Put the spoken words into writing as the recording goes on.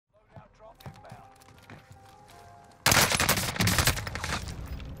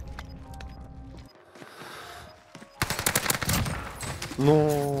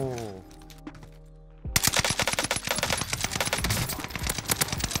No.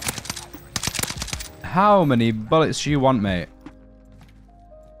 How many bullets do you want, mate?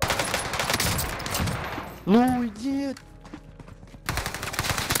 No, idiot.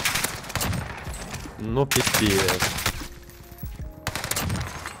 No pity.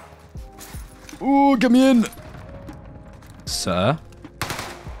 Ooh, get me in. Sir?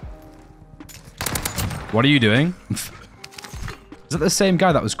 What are you doing? Is that the same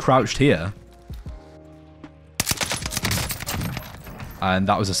guy that was crouched here? And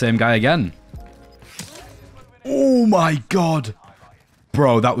that was the same guy again. Oh my god.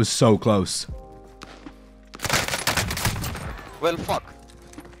 Bro, that was so close. Well, fuck.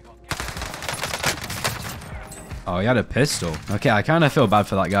 Oh, he had a pistol. Okay, I kind of feel bad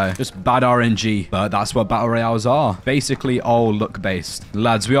for that guy. Just bad RNG, but that's what battle royales are. Basically all luck-based.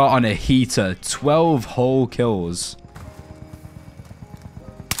 Lads, we are on a heater. 12 whole kills.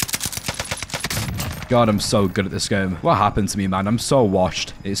 God, I'm so good at this game. What happened to me, man? I'm so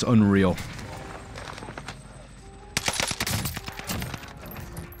washed. It's unreal.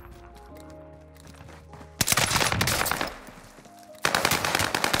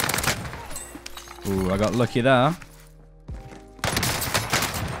 Ooh, I got lucky there.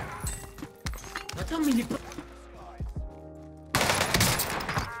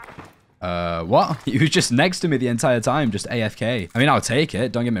 What? He was just next to me the entire time, just AFK. I mean, I'll take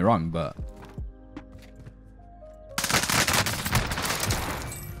it, don't get me wrong, but...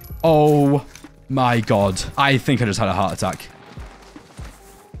 Oh my god. I think I just had a heart attack.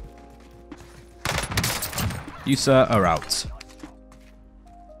 You, sir, are out.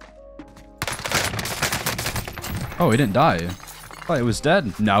 Oh, he didn't die. I thought he was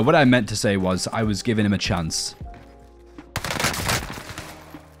dead. No, what I meant to say was I was giving him a chance.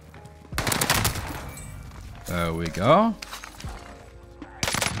 There we go.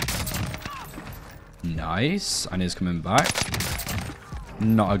 Nice. And he's coming back.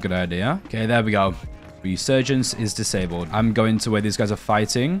 Not a good idea. Okay, there we go. Resurgence is disabled. I'm going to where these guys are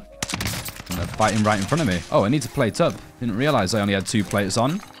fighting. And they're fighting right in front of me. Oh, I need to plate up. Didn't realize I only had 2 plates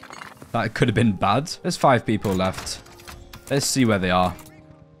on. That could have been bad. There's 5 people left. Let's see where they are.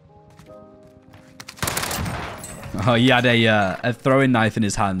 Oh, he had a throwing knife in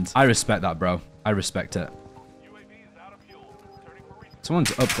his hand. I respect that, bro. I respect it.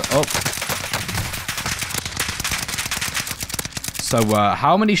 Someone's up. So,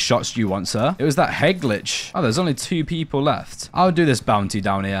 how many shots do you want, sir? It was that head glitch. Oh, there's only 2 people left. I'll do this bounty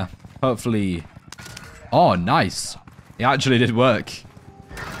down here. Hopefully... Oh, nice. It actually did work.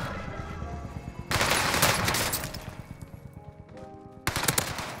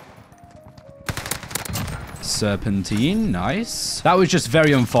 Serpentine, nice. That was just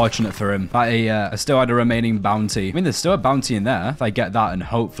very unfortunate for him. That I still had a remaining bounty. I mean, there's still a bounty in there. If I get that, and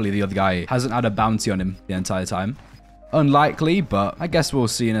hopefully the other guy hasn't had a bounty on him the entire time. Unlikely, but I guess we'll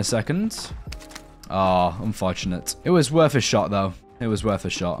see in a second. Oh, unfortunate. It was worth a shot, though. It was worth a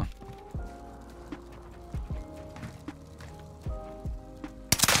shot.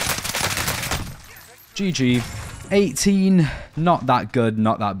 GG. 18. Not that good,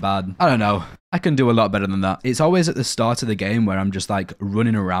 not that bad. I don't know. I can do a lot better than that. It's always at the start of the game where I'm just like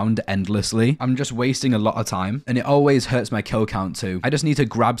running around endlessly. I'm just wasting a lot of time and it always hurts my kill count too. I just need to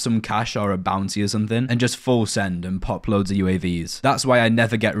grab some cash or a bounty or something and just full send and pop loads of UAVs. That's why I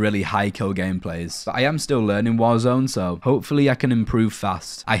never get really high kill gameplays. But I am still learning Warzone, so hopefully I can improve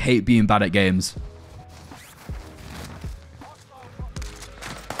fast. I hate being bad at games.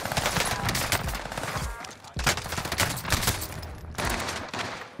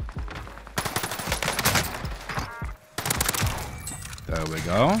 There we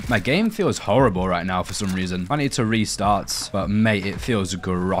go. My game feels horrible right now for some reason. I need to restart, but mate, it feels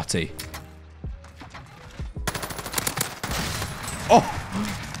grotty. Oh!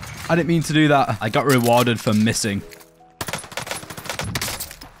 I didn't mean to do that. I got rewarded for missing.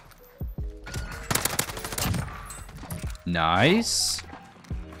 Nice.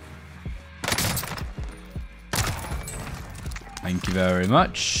 Thank you very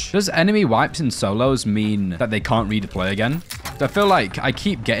much. Does enemy wipes in solos mean that they can't redeploy again? I feel like I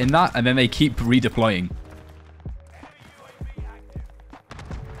keep getting that and then they keep redeploying.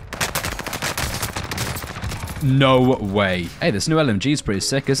 No way. Hey, this new LMG is pretty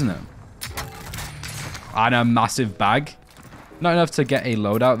sick, isn't it? And a massive bag. Not enough to get a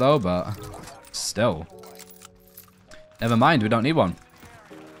loadout though, but still. Never mind, we don't need one.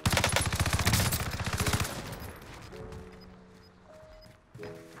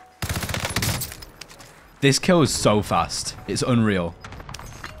 This kill is so fast. It's unreal.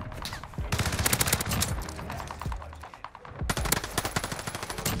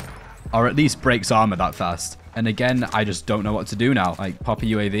 Or at least breaks armor that fast. And again, I just don't know what to do now. Like, pop a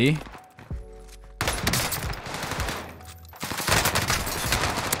UAV.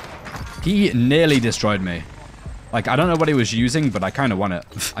 He nearly destroyed me. Like, I don't know what he was using, but I kind of want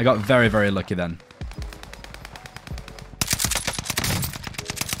it. I got very, very lucky then.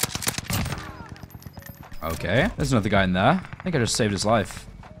 Okay, there's another guy in there. I think I just saved his life.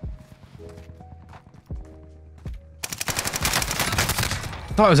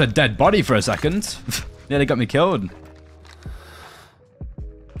 Thought it was a dead body for a second. Nearly got me killed.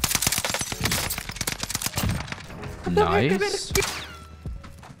 Nice.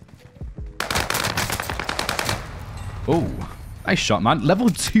 Oh, nice shot, man. Level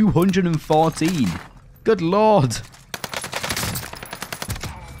 214. Good lord.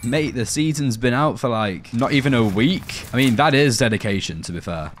 Mate, the season's been out for like not even a week. I mean, that is dedication, to be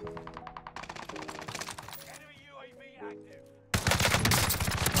fair.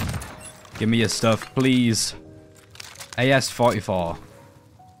 Give me your stuff, please. AS-44.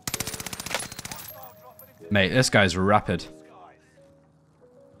 Mate, this guy's rapid.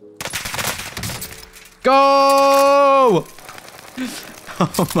 Go!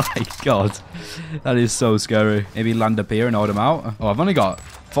 Oh my god. That is so scary. Maybe land up here and hold him out. Oh, I've only got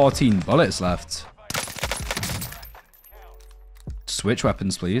 14 bullets left. Switch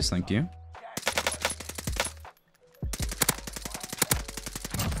weapons, please. Thank you.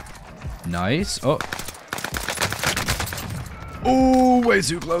 Nice. Oh. Oh, way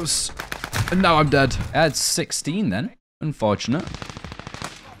too close. And now I'm dead. I had 16 then. Unfortunate.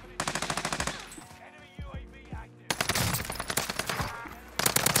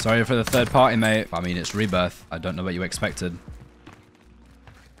 Sorry for the third party, mate. I mean, it's Rebirth. I don't know what you expected.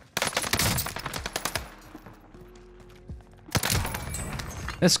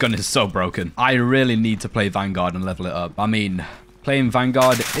 This gun is so broken. I really need to play Vanguard and level it up. I mean, playing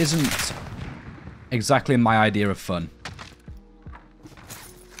Vanguard isn't exactly my idea of fun.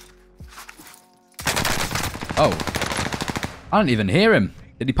 Oh. I don't even hear him.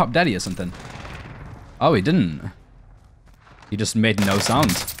 Did he pop daddy or something? Oh, he didn't. He just made no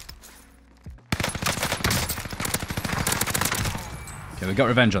sound. Okay, we got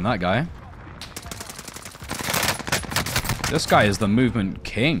revenge on that guy. This guy is the movement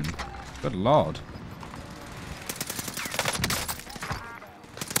king. Good lord.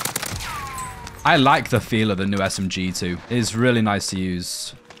 I like the feel of the new SMG too. It is really nice to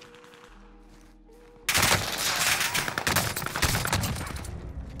use.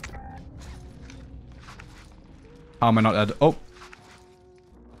 How am I not dead? Oh.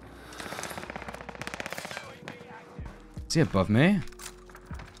 Is he above me?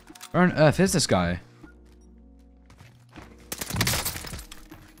 Where on earth is this guy?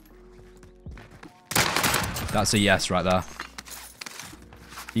 That's a yes right there.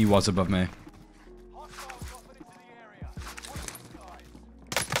 He was above me.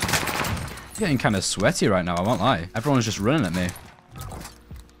 Getting kind of sweaty right now, I won't lie. Everyone's just running at me.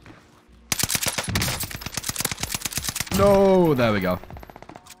 No, there we go.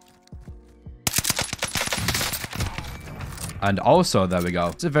 And also, there we go.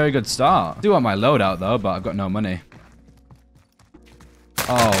 It's a very good start. I do want my loadout though, but I've got no money.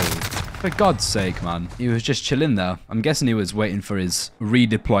 Oh, for God's sake, man. He was just chilling there. I'm guessing he was waiting for his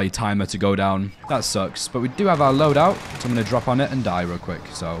redeploy timer to go down. That sucks. But we do have our loadout, so I'm going to drop on it and die real quick,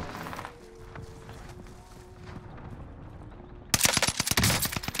 so...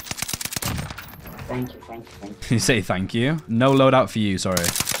 Thank you, thank you, thank you. You say thank you? No loadout for you, sorry.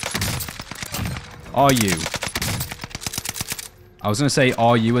 Are you? I was going to say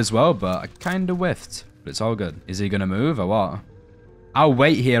are you as well, but I kind of whiffed. But it's all good. Is he going to move or what? I'll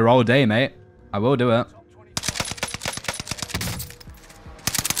wait here all day, mate. I will do it.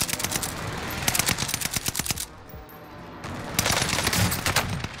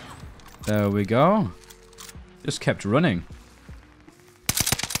 There we go. Just kept running.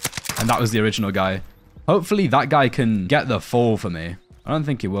 And that was the original guy. Hopefully that guy can get the fall for me. I don't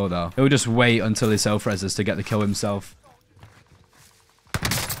think he will, though. He'll just wait until he self-reses to get the kill himself.